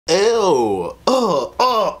Yo,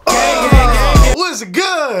 what's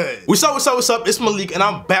good? What's up? It's Malik and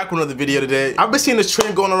I'm back with another video today. I've been seeing this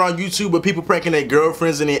trend going around YouTube with people pranking their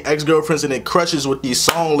girlfriends and their ex-girlfriends and their crushes with these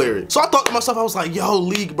song lyrics. So I thought to myself, I was like, yo,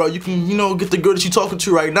 League, bro, you can, get the girl that you talking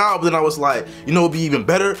to right now. But then I was like, it'd be even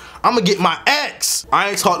better. I'm gonna get my ex. I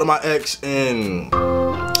ain't talked to my ex in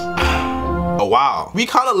a while. We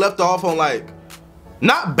kind of left off on like,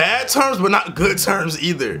 not bad terms, but not good terms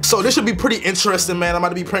either. So this should be pretty interesting, man. I'm about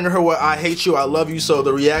to be pranking her with I hate you, I love you. So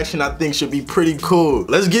the reaction, I think, should be pretty cool.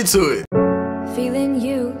 Let's get to it. Feeling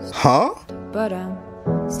used. Huh? But I'm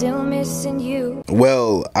still missing you.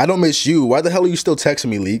 Well, I don't miss you. Why the hell are you still texting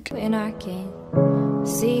me, Leak? And I can't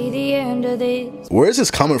see the end of this. Where is this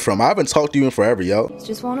coming from? I haven't talked to you in forever, yo.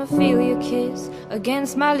 Just wanna feel your kiss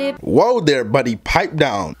against my lip. Whoa there, buddy. Pipe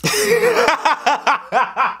down.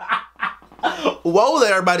 Whoa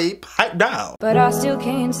there, buddy. Pipe down. But I still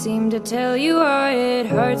can't seem to tell you why it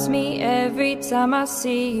hurts me every time I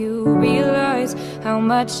see you. Realize how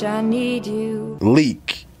much I need you.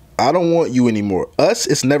 Leak, I don't want you anymore. Us,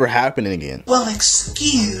 it's never happening again. Well,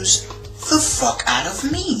 excuse the fuck out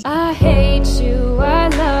of me. I hate you, I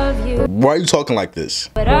love you. Why are you talking like this?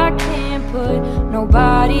 But I can't put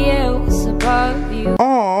nobody else above you.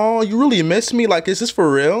 Oh, you really miss me? Like, is this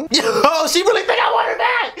for real? Yo, she really think I want her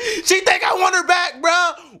back. She think I want her back,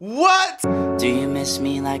 bro. What? Do you miss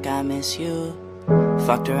me like I miss you?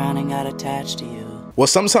 Fucked around and got attached to you. Well,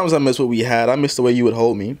 sometimes I miss what we had. I miss the way you would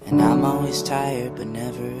hold me. And I'm always tired, but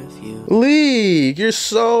never of you. League, you're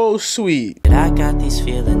so sweet. I got these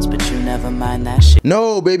feelings, but you never mind that shit.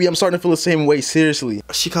 No, baby, I'm starting to feel the same way, seriously.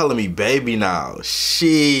 She calling me baby now.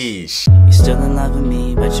 Sheesh. You still in love with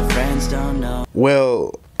me, but your friends don't know.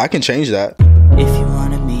 Well, I can change that. If you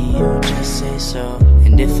wanted me, you would just say so.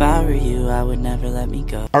 And if I were you, I would never let me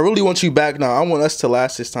go. I really want you back now. I want us to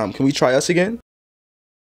last this time. Can we try us again?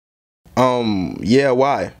 Yeah,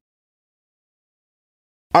 why?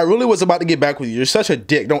 I really was about to get back with you. You're such a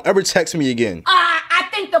dick. Don't ever text me again. I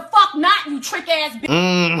think the fuck not, you trick ass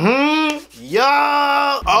bitch. Yo.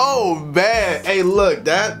 Oh man. Hey, look,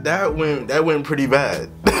 that went pretty bad.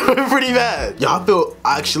 Pretty bad. Y'all feel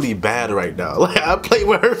actually bad right now. Like I played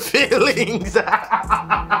with her feelings.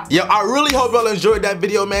 Yo, I really hope y'all enjoyed that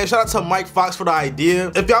video, man. Shout out to Mike Fox for the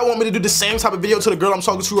idea. If y'all want me to do the same type of video to the girl I'm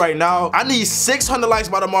talking to right now, I need 600 likes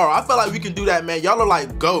by tomorrow. I feel like we can do that, man. Y'all are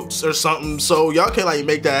like goats or something, so y'all can like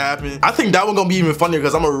make that happen. I think that one gonna be even funnier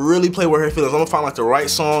because I'm gonna really play with her feelings. I'm gonna find like the right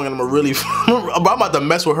song and I'm gonna really I'm about to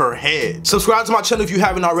mess with her head. Subscribe to my channel if you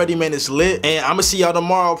haven't already, man. It's lit. And I'm gonna see y'all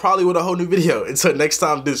tomorrow probably with a whole new video. Until next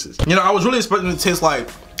time, deuces. I was really expecting it to taste like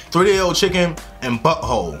 3-day-old chicken and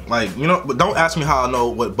butthole. Like, but don't ask me how I know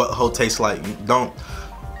what butthole tastes like. Don't.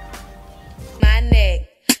 My neck,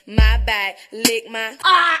 my back, lick my.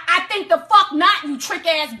 I think the fuck not, you trick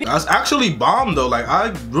ass bitch. That's actually bomb though. Like, I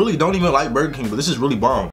really don't even like Burger King, but this is really bomb.